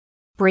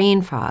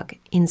brain fog,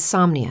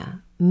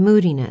 insomnia,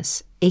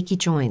 moodiness, achy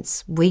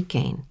joints, weight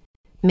gain.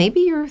 Maybe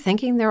you're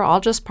thinking they're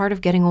all just part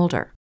of getting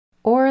older,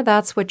 or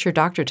that's what your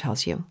doctor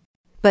tells you.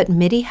 But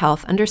MIDI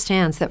Health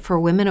understands that for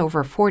women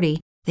over 40,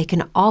 they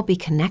can all be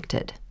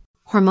connected.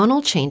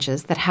 Hormonal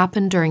changes that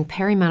happen during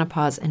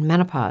perimenopause and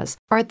menopause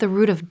are at the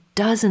root of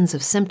dozens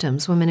of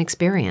symptoms women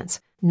experience,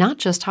 not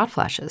just hot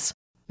flashes.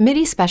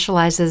 MIDI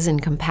specializes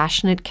in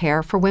compassionate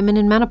care for women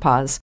in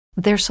menopause.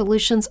 Their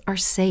solutions are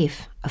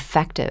safe,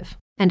 effective,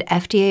 and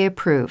FDA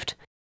approved.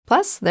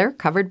 Plus, they're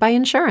covered by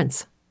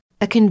insurance.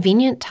 A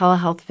convenient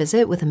telehealth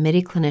visit with a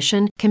MIDI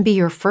clinician can be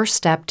your first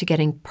step to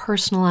getting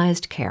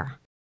personalized care.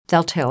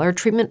 They'll tailor a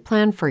treatment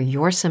plan for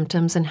your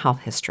symptoms and health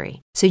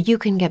history so you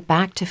can get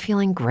back to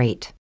feeling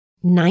great.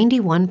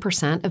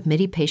 91% of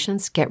MIDI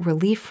patients get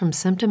relief from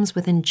symptoms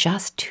within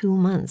just 2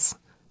 months.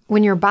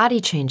 When your body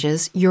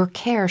changes, your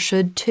care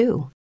should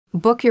too.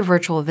 Book your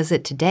virtual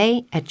visit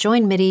today at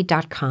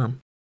joinmidi.com.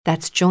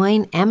 That's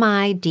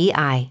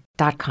joinmidi.com.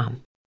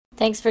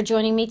 Thanks for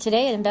joining me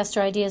today at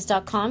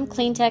InvestorIdeas.com,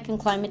 Clean Tech and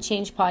Climate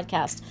Change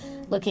podcast,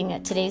 looking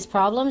at today's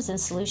problems and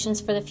solutions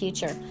for the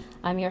future.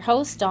 I'm your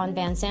host, Dawn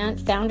Van Zandt,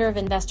 founder of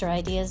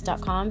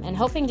InvestorIdeas.com, and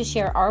hoping to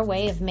share our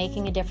way of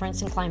making a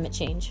difference in climate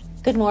change.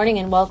 Good morning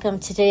and welcome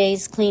to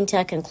today's Clean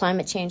Tech and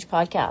Climate Change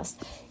podcast.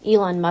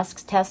 Elon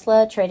Musk's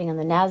Tesla, trading on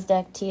the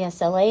NASDAQ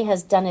TSLA,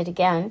 has done it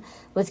again.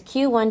 With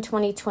Q1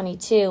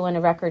 2022 and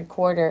a record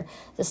quarter,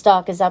 the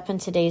stock is up in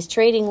today's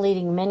trading,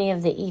 leading many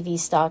of the EV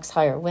stocks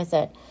higher with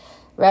it.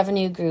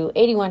 Revenue grew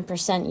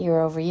 81%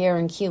 year over year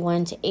in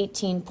Q1 to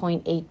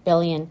 $18.8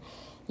 billion.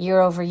 Year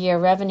over year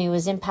revenue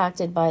was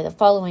impacted by the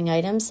following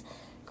items: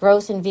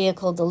 growth in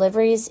vehicle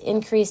deliveries,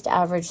 increased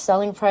average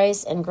selling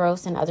price, and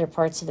growth in other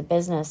parts of the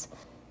business.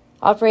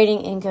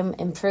 Operating income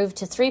improved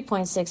to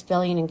 $3.6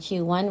 billion in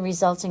Q1,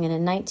 resulting in a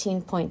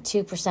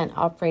 19.2%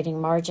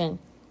 operating margin.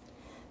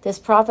 This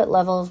profit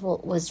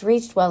level was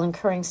reached while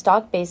incurring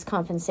stock-based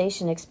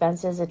compensation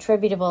expenses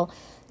attributable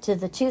to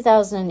the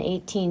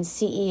 2018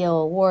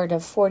 CEO award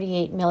of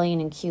 $48 million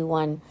in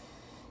Q1.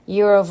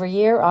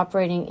 Year-over-year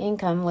operating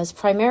income was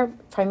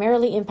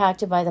primarily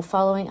impacted by the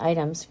following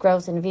items: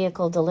 growth in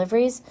vehicle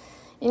deliveries,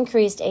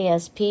 increased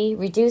ASP,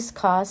 reduced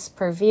costs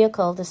per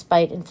vehicle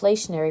despite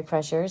inflationary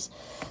pressures,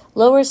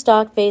 lower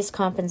stock-based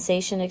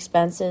compensation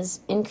expenses,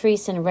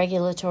 increase in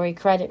regulatory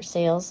credit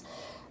sales,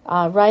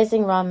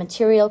 rising raw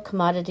material,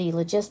 commodity,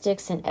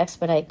 logistics, and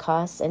expedite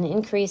costs, and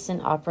increase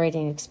in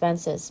operating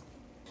expenses.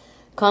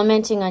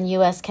 Commenting on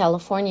U.S.,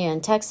 California,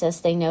 and Texas,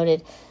 they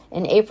noted,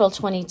 in April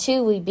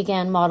 22, we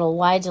began Model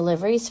Y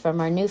deliveries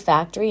from our new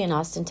factory in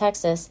Austin,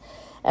 Texas.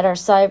 At our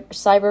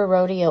Cyber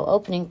Rodeo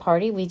opening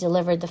party, we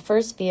delivered the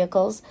first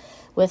vehicles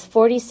with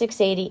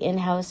 4680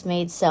 in-house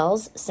made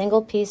cells,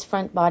 single-piece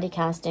front body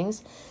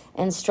castings,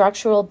 and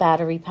structural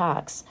battery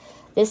packs.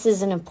 This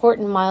is an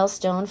important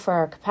milestone for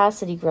our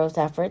capacity growth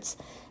efforts,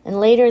 and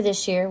later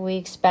this year we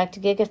expect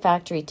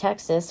Gigafactory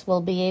Texas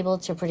will be able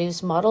to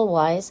produce Model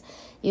Ys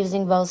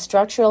using both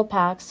structural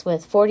packs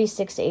with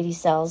 4680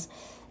 cells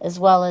as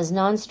well as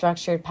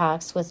non-structured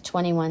packs with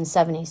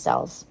 2170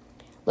 cells.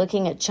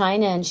 Looking at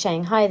China and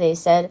Shanghai, they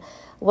said,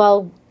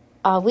 while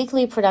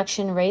weekly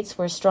production rates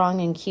were strong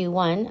in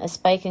Q1, a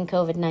spike in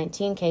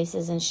COVID-19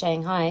 cases in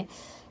Shanghai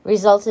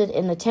resulted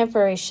in the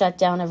temporary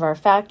shutdown of our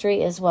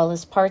factory as well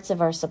as parts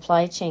of our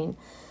supply chain.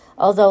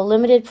 Although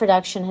limited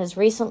production has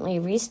recently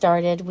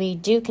restarted, we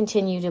do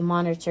continue to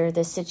monitor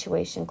this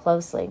situation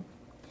closely.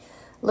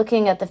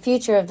 Looking at the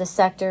future of the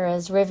sector,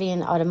 as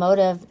Rivian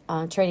Automotive,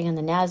 trading on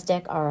the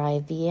NASDAQ,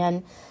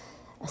 RIVN,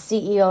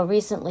 CEO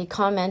recently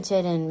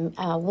commented and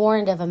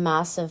warned of a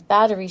massive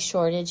battery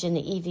shortage in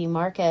the EV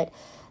market.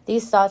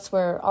 These thoughts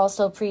were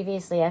also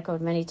previously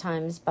echoed many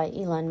times by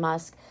Elon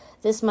Musk.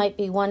 This might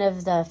be one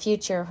of the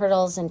future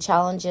hurdles and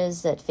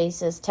challenges that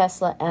faces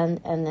Tesla and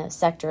the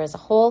sector as a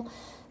whole.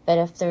 But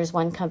if there's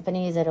one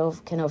company that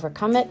can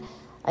overcome it,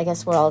 I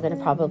guess we're all going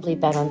to probably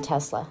bet on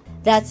Tesla.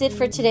 That's it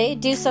for today.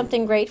 Do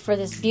something great for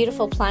this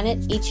beautiful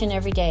planet each and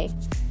every day.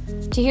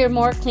 To hear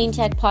more Clean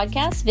Tech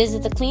podcasts,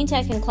 visit the Clean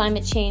Tech and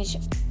Climate Change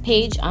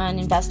page on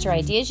Investor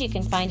Ideas. You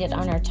can find it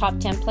on our top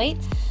template.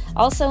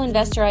 Also,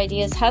 Investor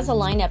Ideas has a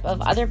lineup of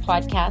other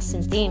podcasts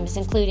and themes,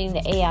 including the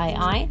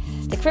AII,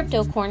 the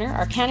Crypto Corner,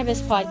 our cannabis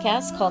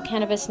podcast called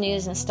Cannabis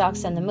News and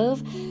Stocks on the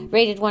Move,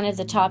 rated one of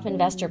the top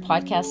investor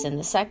podcasts in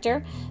the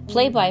sector,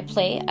 Play by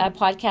Play, a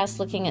podcast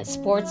looking at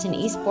sports and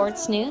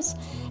esports news,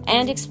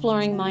 and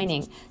Exploring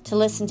Mining. To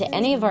listen to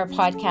any of our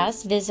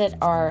podcasts, visit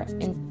our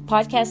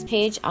podcast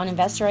page on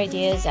Investor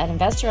Ideas at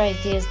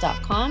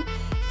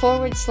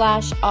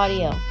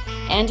investorideas.com/audio.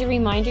 And a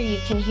reminder, you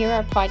can hear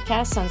our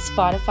podcasts on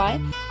Spotify,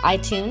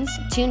 iTunes,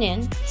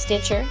 TuneIn,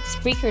 Stitcher,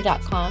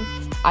 Spreaker.com,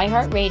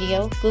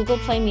 iHeartRadio, Google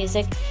Play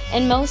Music,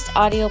 and most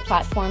audio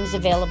platforms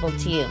available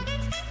to you.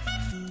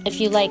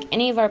 If you like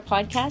any of our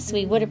podcasts,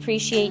 we would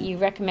appreciate you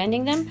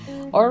recommending them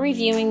or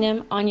reviewing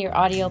them on your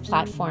audio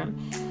platform.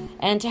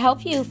 And to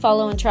help you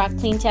follow and track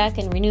clean tech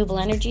and renewable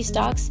energy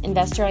stocks,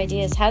 Investor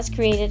Ideas has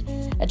created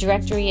a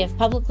directory of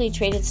publicly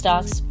traded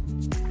stocks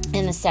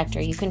in the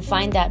sector. You can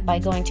find that by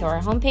going to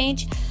our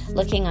homepage,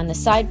 looking on the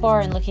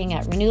sidebar and looking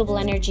at renewable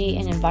energy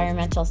and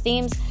environmental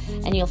themes,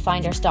 and you'll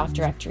find our stock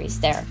directories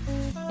there.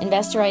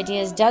 Investor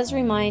Ideas does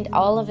remind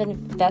all of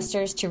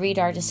investors to read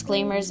our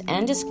disclaimers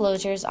and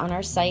disclosures on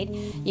our site.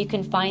 You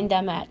can find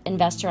them at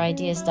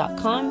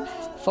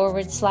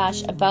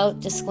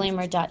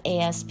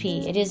investorideas.com/about-disclaimer.asp.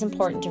 It is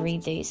important to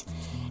read these.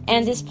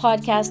 And this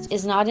podcast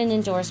is not an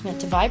endorsement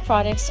to buy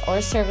products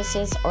or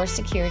services or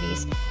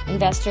securities.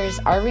 Investors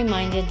are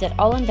reminded that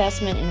all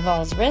investment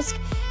involves risk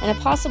and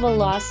a possible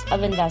loss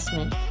of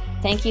investment.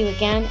 Thank you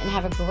again and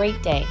have a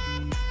great day.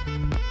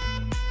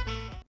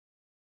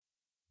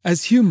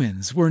 As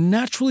humans, we're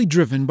naturally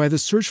driven by the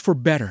search for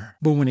better.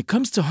 But when it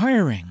comes to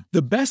hiring,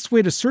 the best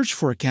way to search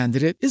for a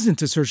candidate isn't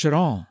to search at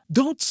all.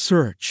 Don't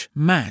search,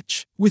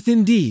 match with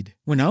Indeed.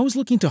 When I was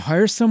looking to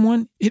hire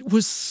someone, it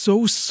was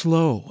so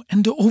slow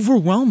and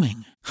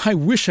overwhelming. I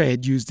wish I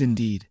had used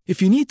Indeed.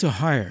 If you need to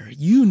hire,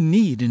 you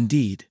need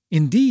Indeed.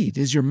 Indeed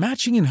is your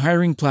matching and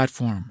hiring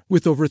platform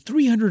with over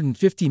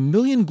 350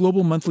 million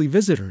global monthly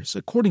visitors,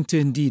 according to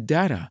Indeed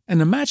data,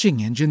 and a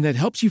matching engine that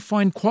helps you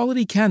find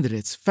quality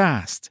candidates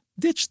fast.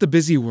 Ditch the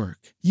busy work.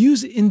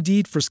 Use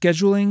Indeed for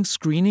scheduling,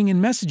 screening,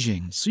 and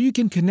messaging so you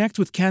can connect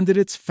with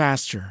candidates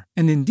faster.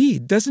 And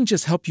Indeed doesn't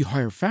just help you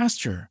hire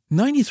faster.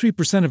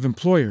 93% of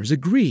employers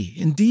agree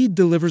Indeed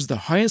delivers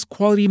the highest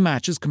quality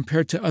matches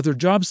compared to other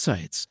job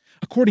sites,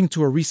 according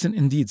to a recent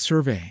Indeed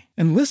survey.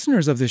 And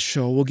listeners of this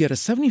show will get a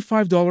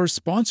 $75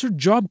 sponsored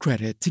job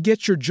credit to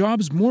get your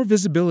jobs more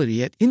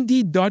visibility at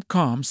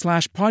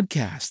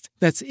Indeed.com/podcast.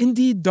 That's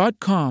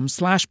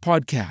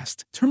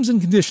Indeed.com/podcast. Terms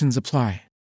and conditions apply.